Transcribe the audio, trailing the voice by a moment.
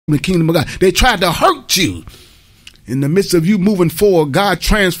the kingdom of God. They tried to hurt you. In the midst of you moving forward, God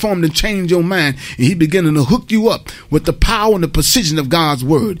transformed and changed your mind, and he beginning to hook you up with the power and the precision of God's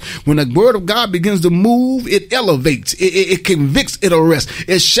word. When the word of God begins to move, it elevates, it convicts, it arrests,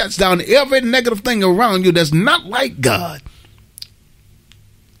 it shuts down every negative thing around you that's not like God.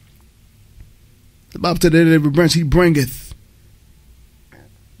 The Bible said that every branch he bringeth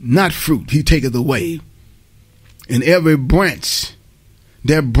not fruit, he taketh away. And every branch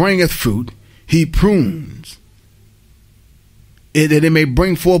that bringeth fruit, he prunes, that it may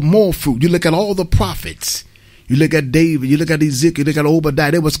bring forth more fruit. You look at all the prophets. You look at David. You look at Ezekiel. You look at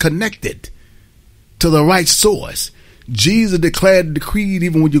Obadiah. They was connected to the right source. Jesus declared, decreed,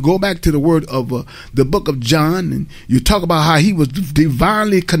 even when you go back to the word of the book of John, and you talk about how he was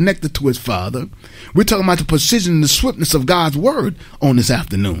divinely connected to his Father. We're talking about the precision and the swiftness of God's word on this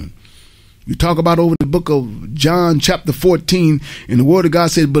afternoon. You talk about over the book of John chapter 14, and the word of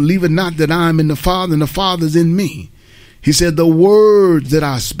God said, believe it not that I am in the Father and the Father is in me. He said, the words that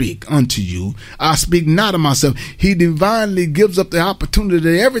I speak unto you, I speak not of myself. He divinely gives up the opportunity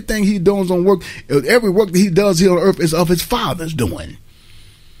that everything he does on work, every work that he does here on earth is of his Father's doing.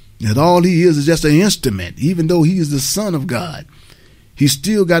 That all he is just an instrument. Even though he is the Son of God, he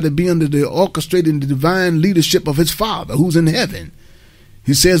still got to be under the orchestrating the divine leadership of his Father who's in heaven.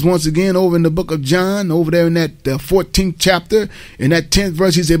 He says once again over in the book of John, over there in that 14th chapter, in that 10th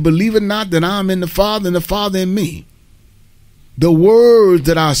verse, he said, believe it not that I am in the Father and the Father in me. The words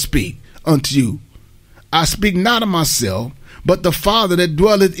that I speak unto you, I speak not of myself, but the Father that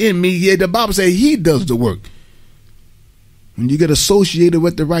dwelleth in me. Yeah, the Bible says he does the work. When you get associated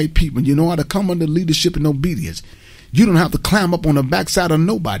with the right people, you know how to come under leadership and obedience. You don't have to climb up on the backside of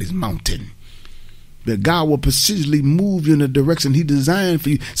nobody's mountain. That God will precisely move you in the direction he designed for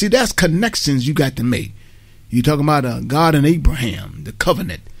you. See, that's connections you got to make. You're talking about God and Abraham, the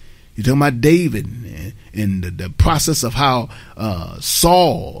covenant. You're talking about David and the process of how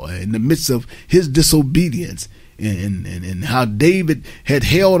Saul, in the midst of his disobedience, and how David had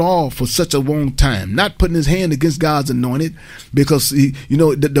held off for such a long time, not putting his hand against God's anointed, because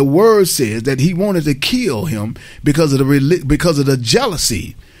the word says that he wanted to kill him because of the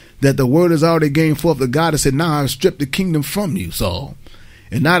jealousy that the word has already gained forth. The God has said, now I've stripped the kingdom from you, Saul.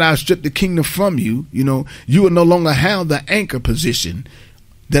 And now that I've stripped the kingdom from you, you will no longer have the anchor position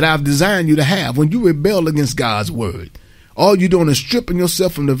that I've designed you to have. When you rebel against God's word, all you're doing is stripping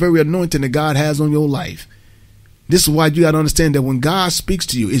yourself from the very anointing that God has on your life. This is why you got to understand that when God speaks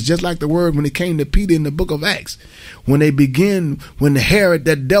to you, it's just like the word when it came to Peter in the book of Acts. When Herod,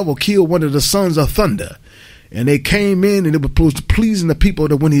 that devil, killed one of the sons of thunder, and they came in and it was pleasing the people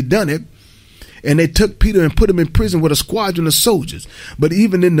that when he done it, and they took Peter and put him in prison with a squadron of soldiers. But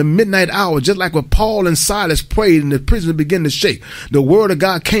even in the midnight hour, just like when Paul and Silas prayed and the prison began to shake, the word of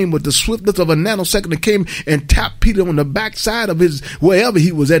God came with the swiftness of a nanosecond. It came and tapped Peter on the backside of his, wherever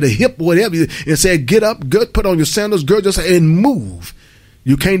he was at, a hip, whatever, and said, get up, good, put on your sandals, gird yourself, and move.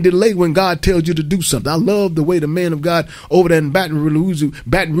 You can't delay when God tells you to do something. I love the way the man of God over there in Baton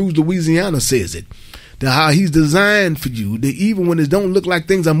Rouge, Louisiana says it. How he's designed for you, that even when it don't look like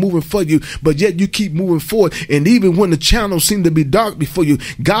things are moving for you, but yet you keep moving forward. And even when the channels seem to be dark before you,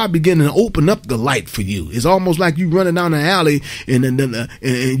 God beginning to open up the light for you. It's almost like you running down an alley and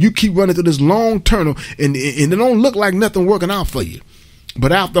you keep running through this long tunnel and it don't look like nothing working out for you.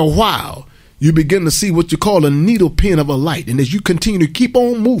 But after a while, you begin to see what you call a needle pin of a light. And as you continue to keep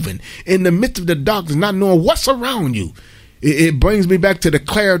on moving in the midst of the darkness, not knowing what's around you, it brings me back to the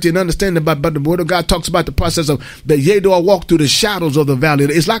clarity and understanding about the word of God talks about the process of that, yea, though I walk through the shadows of the valley.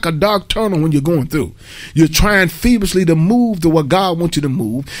 It's like a dark tunnel when you're going through. You're trying feverishly to move to what God wants you to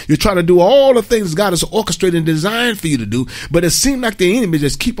move. You're trying to do all the things God has orchestrated and designed for you to do, but it seems like the enemy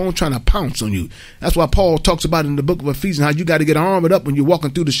just keep on trying to pounce on you. That's why Paul talks about in the book of Ephesians how you got to get armored up when you're walking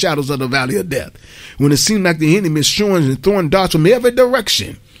through the shadows of the valley of death. When it seems like the enemy is showing and throwing darts from every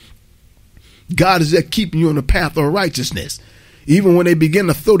direction, God is there keeping you on the path of righteousness. Even when they begin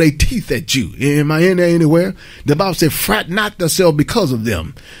to throw their teeth at you. Am I in there anywhere? The Bible said, fret not thyself because of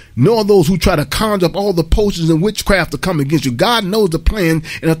them, nor those who try to conjure up all the potions and witchcraft to come against you. God knows the plan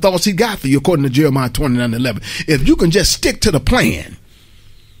and the thoughts he got for you, according to Jeremiah 29:11. If you can just stick to the plan,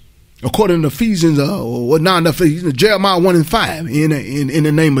 according to Ephesians, Jeremiah 1:5, in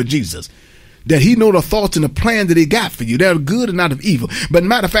the name of Jesus. That he know the thoughts and the plan that he got for you. They're good and not of evil. But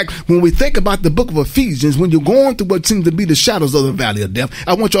matter of fact, when we think about the book of Ephesians, when you're going through what seems to be the shadows of the valley of death,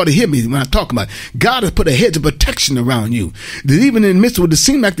 I want y'all to hear me when I talk about it. God has put a hedge of protection around you. That even in the midst of it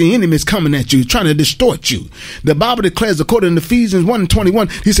seems like the enemy is coming at you, trying to distort you. The Bible declares, according to Ephesians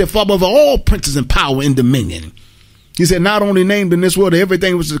 1:21, he said, for above all princes and power and dominion. He said, not only named in this world,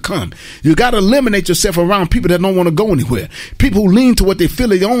 everything was to come. You got to eliminate yourself around people that don't want to go anywhere. People who lean to what they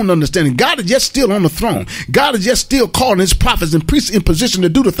feel of their own understanding. God is just still on the throne. God is just still calling his prophets and priests in position to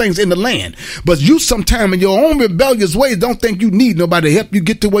do the things in the land. But you sometime in your own rebellious ways don't think you need nobody to help you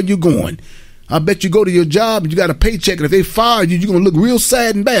get to where you're going. I bet you go to your job and you got a paycheck, and if they fire you, you're going to look real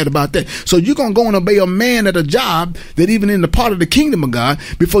sad and bad about that. So you're going to go and obey a man at a job that even in the part of the kingdom of God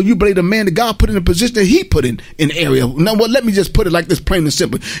before you obey the man that God put in a position that he put in an area. Now, well, let me just put it like this, plain and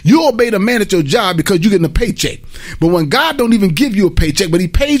simple. You obey the man at your job because you're getting a paycheck. But when God don't even give you a paycheck, but he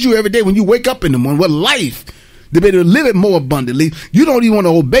pays you every day when you wake up in the morning with life, to be able to live it more abundantly, you don't even want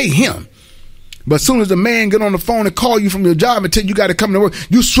to obey him. But as soon as the man get on the phone and call you from your job and tell you got to come to work,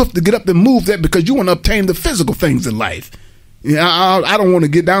 you swift to get up and move that because you want to obtain the physical things in life. I don't want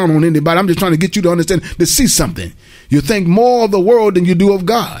to get down on anybody. I'm just trying to get you to understand, to see something. You think more of the world than you do of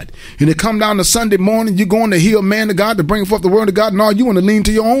God. And it come down to Sunday morning, you're going to hear a man of God to bring forth the word of God, and all you want to lean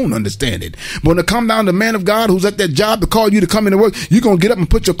to your own understanding. But when it come down to man of God who's at that job to call you to come into work, you're going to get up and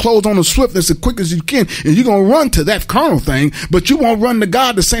put your clothes on the swiftness as quick as you can, and you're going to run to that carnal thing, but you won't run to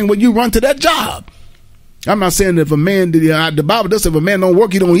God the same way you run to that job. I'm not saying that if a man, the Bible does say if a man don't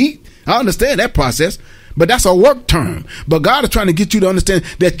work, he don't eat. I understand that process, but that's a work term. But God is trying to get you to understand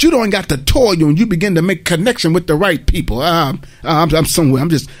that you don't got to toil when you begin to make connection with the right people. I'm somewhere. I'm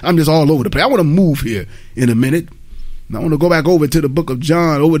just all over the place. I want to move here in a minute. I want to go back over to the book of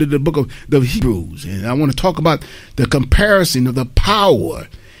John, over to the book of the Hebrews, and I want to talk about the comparison of the power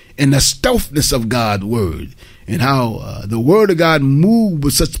and the stealthiness of God's word, and how the word of God moved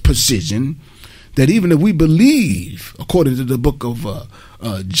with such precision that even if we believe, according to the book of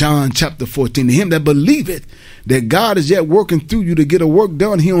John chapter 14, to him that believeth that God is yet working through you to get a work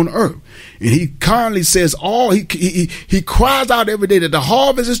done here on earth. And he kindly says he cries out every day that the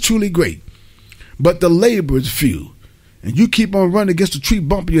harvest is truly great, but the labor is few. And you keep on running against the tree,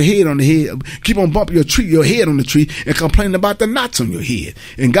 bumping your head on the head, keep on bumping your head on the tree and complaining about the knots on your head.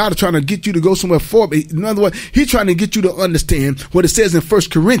 And God is trying to get you to go somewhere forward. In other words, he's trying to get you to understand what it says in 1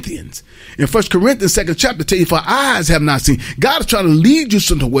 Corinthians. In 1 Corinthians 2nd chapter, tell you, for eyes have not seen. God is trying to lead you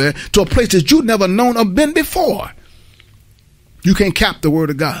somewhere to a place that you've never known or been before. You can't cap the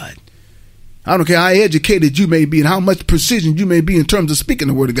word of God. I don't care how educated you may be and how much precision you may be in terms of speaking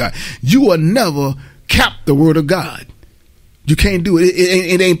the word of God. You will never cap the word of God. You can't do it.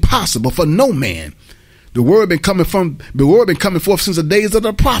 It ain't possible for no man. The word been coming forth since the days of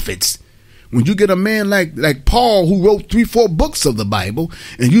the prophets. When you get a man like Paul, who wrote 3-4 books of the Bible,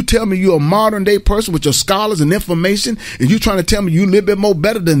 and you tell me you're a modern day person with your scholars and information, and you trying to tell me you live a bit more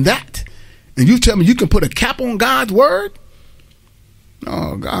better than that, and you tell me you can put a cap on God's word?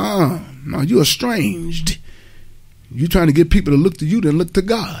 Oh God, no, you're estranged. You're trying to get people to look to you than look to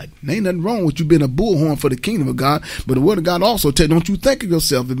God. There ain't nothing wrong with you being a bullhorn for the kingdom of God. But the word of God also tells, don't you think of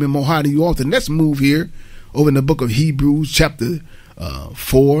yourself as being more high than you ought to. Let's move here over in the book of Hebrews chapter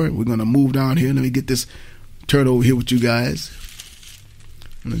 4. We're going to move down here. Let me get this turned over here with you guys.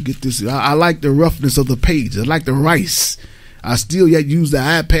 I'm going to get this. I like the roughness of the pages. I like the rice. I still yet use the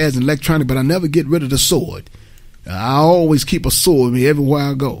iPads and electronic, but I never get rid of the sword. I always keep a sword with me everywhere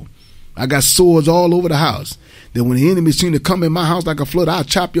I go. I got swords all over the house. That when the enemy seem to come in my house like a flood, I'll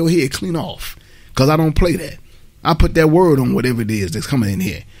chop your head clean off. Because I don't play that. I put that word on whatever it is that's coming in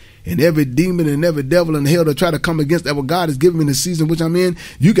here. And every demon and every devil in hell that try to come against that what God has given me in the season which I'm in,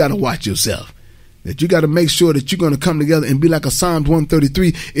 you got to watch yourself. That you got to make sure that you're going to come together and be like a Psalms 133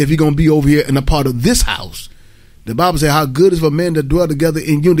 if you're going to be over here in a part of this house. The Bible says how good is for men to dwell together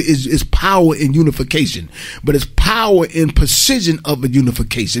in unity. Is power in unification, but it's power in precision of a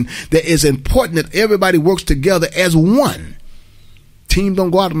unification that is important that everybody works together as one. Team don't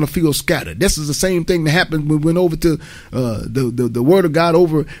go out on the field scattered. This is the same thing that happened when we went over to the word of God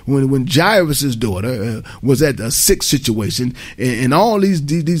over when Jairus' daughter was at a sick situation, and all these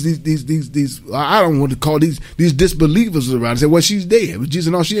I don't want to call these disbelievers around and say, well, she's dead. But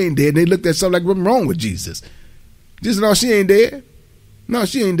Jesus, no, she ain't dead. And they looked at something like, what's wrong with Jesus? Jesus, no, she ain't dead. No,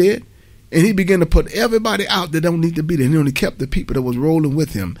 she ain't dead. And he began to put everybody out that don't need to be there. And he only kept the people that was rolling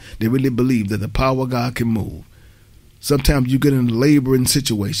with him. They really believed that the power of God can move. Sometimes you get in a laboring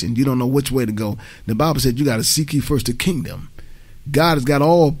situation. You don't know which way to go. The Bible said you got to seek ye first the kingdom. God has got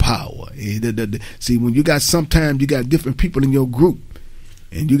all power. See, when sometimes you got different people in your group.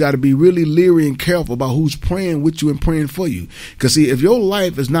 And you got to be really leery and careful about who's praying with you and praying for you. Because see, if your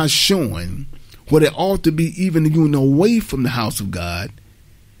life is not showing what it ought to be, even you away from the house of God,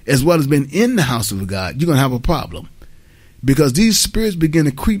 as well as being in the house of God, you're going to have a problem. Because these spirits begin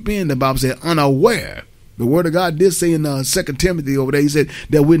to creep in, the Bible said, unaware. The word of God did say in 2 Timothy over there, he said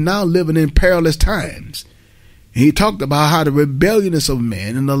that we're now living in perilous times. He talked about how the rebelliousness of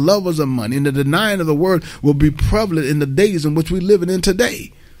man and the lovers of money and the denying of the word will be prevalent in the days in which we're living in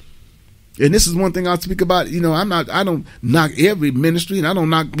today. And this is one thing I'll speak about. I don't knock every ministry, and I don't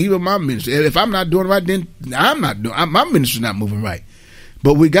knock even my ministry. If I'm not doing right, then my ministry's not moving right.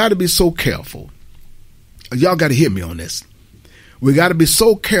 But we got to be so careful. Y'all got to hear me on this. We got to be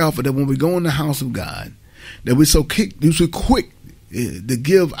so careful that when we go in the house of God, that we're so quick to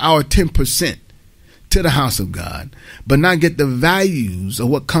give our 10% to the house of God, but not get the values of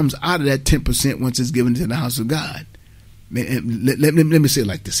what comes out of that 10% once it's given to the house of God. Let me say it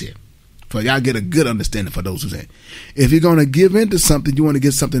like this here, for y'all get a good understanding for those who say, if you're going to give into something, you want to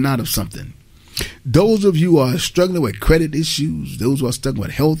get something out of something. Those of you who are struggling with credit issues, those who are struggling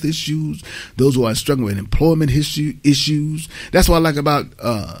with health issues, those who are struggling with employment issues. That's what I like about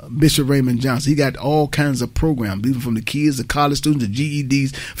Bishop Raymond Johnson. He got all kinds of programs, even from the kids, the college students, the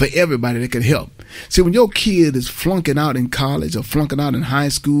GEDs, for everybody that can help. See, when your kid is flunking out in college or flunking out in high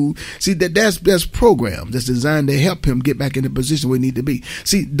school, see, that's programs that's designed to help him get back in the position where he need to be.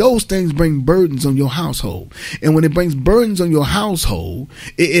 See, those things bring burdens on your household. And when it brings burdens on your household,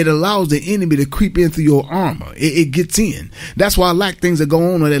 it allows the enemy to creep in through your armor. It gets in. That's why I like things that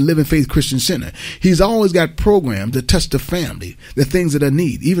go on at Living Faith Christian Center. He's always got programs to touch the family, the things that I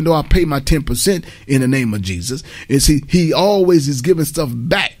need. Even though I pay my 10% in the name of Jesus, and see, he always is giving stuff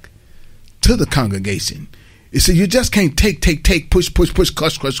back to the congregation. You see, you just can't take, push,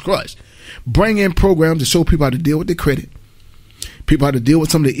 crush. Bring in programs to show people how to deal with their credit, people how to deal with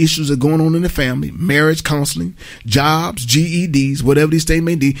some of the issues that are going on in the family, marriage counseling, jobs, GEDs, whatever these things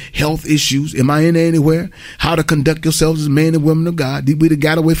may be, health issues. Am I in there anywhere? How to conduct yourselves as men and women of God. We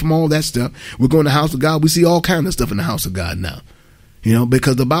got away from all that stuff. We're going to the house of God. We see all kinds of stuff in the house of God now.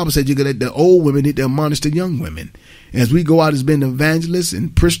 Because the Bible said you got the old women need to admonish the young women. As we go out as being evangelists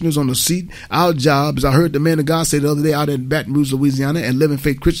and prisoners on the seat, our job, as I heard the man of God say the other day out in Baton Rouge, Louisiana, at Living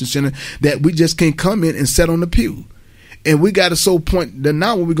Faith Christian Center, that we just can't come in and sit on the pew. And we got to so point that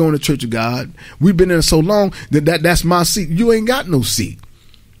now when we go in the church of God, we've been in so long that's my seat. You ain't got no seat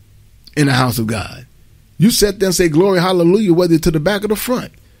in the house of God. You sit there and say glory, hallelujah, whether to the back or the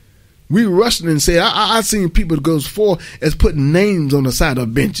front. We rushing and say, I seen people that goes forth as putting names on the side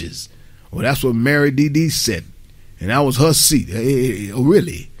of benches. Well, that's what Mary D.D. said. And that was her seat. Hey,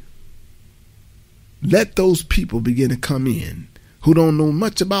 really? Let those people begin to come in who don't know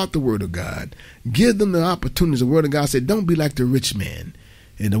much about the word of God. Give them the opportunities. The word of God said, don't be like the rich man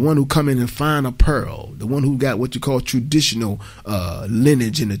and the one who come in and find a pearl, the one who got what you call traditional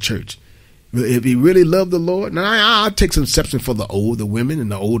lineage in the church. If he really loved the Lord, now I'll take some exception for the older women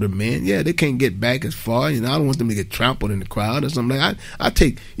and the older men. Yeah, they can't get back as far. I don't want them to get trampled in the crowd or something like that. I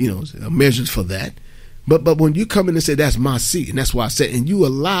take, measures for that. But when you come in and say, that's my seat, and that's why I said, and you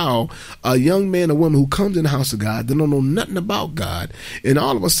allow a young man or woman who comes in the house of God, they don't know nothing about God, and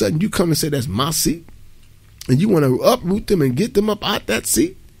all of a sudden you come and say, that's my seat, and you want to uproot them and get them up out that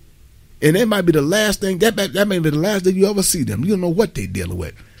seat, and that might be the last thing, that may be the last day you ever see them. You don't know what they're dealing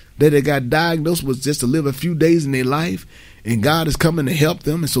with. That they got diagnosed with just to live a few days in their life, and God is coming to help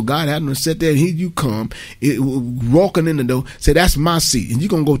them. And so God had them to sit there, and here you come, walking in the door, say, that's my seat. And you're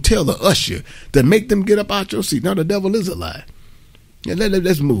going to go tell the usher to make them get up out your seat. Now, the devil is a lie. Yeah,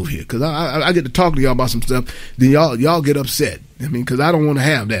 let's move here, because I get to talk to y'all about some stuff, then y'all get upset. Because I don't want to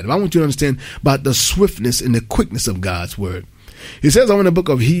have that. I want you to understand about the swiftness and the quickness of God's word. He says over in the book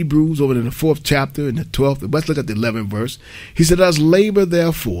of Hebrews, over in the 4th chapter, in the 12th, let's look at the 11th verse. He said, us labor,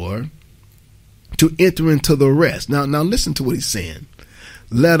 therefore, to enter into the rest. Now listen to what he's saying.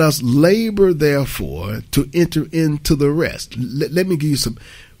 Let us labor, therefore, to enter into the rest. Let me give you some,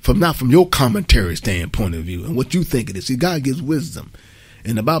 not from your commentary standpoint of view and what you think it is. See, God gives wisdom.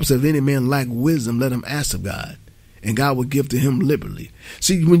 And the Bible says, if any man lack wisdom, let him ask of God, and God will give to him liberally.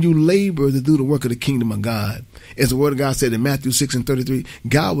 See, when you labor to do the work of the kingdom of God, as the word of God said in Matthew 6:33,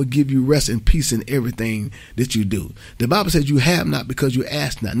 God will give you rest and peace in everything that you do. The Bible says you have not because you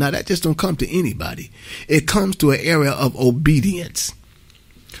ask not. Now, that just don't come to anybody. It comes to an area of obedience.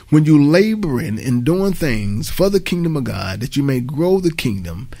 When you laboring and doing things for the kingdom of God, that you may grow the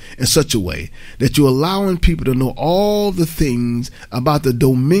kingdom in such a way that you're allowing people to know all the things about the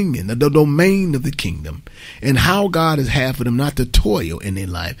dominion, the domain of the kingdom, and how God has had for them not to toil in their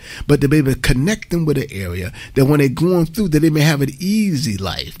life, but to be able to connect them with an area that when they're going through, that they may have an easy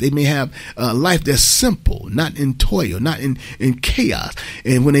life. They may have a life that's simple, not in toil, not in chaos.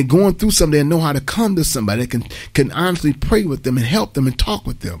 And when they're going through something, they know how to come to somebody that can honestly pray with them and help them and talk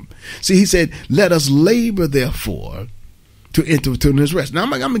with them. See, he said, let us labor, therefore, to enter into his rest. Now, I'm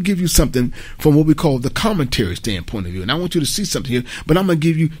going to give you something from what we call the commentary standpoint of view. And I want you to see something here, but I'm going to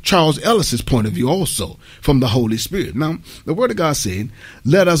give you Charles Ellis's point of view also from the Holy Spirit. Now, the Word of God said,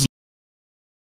 let us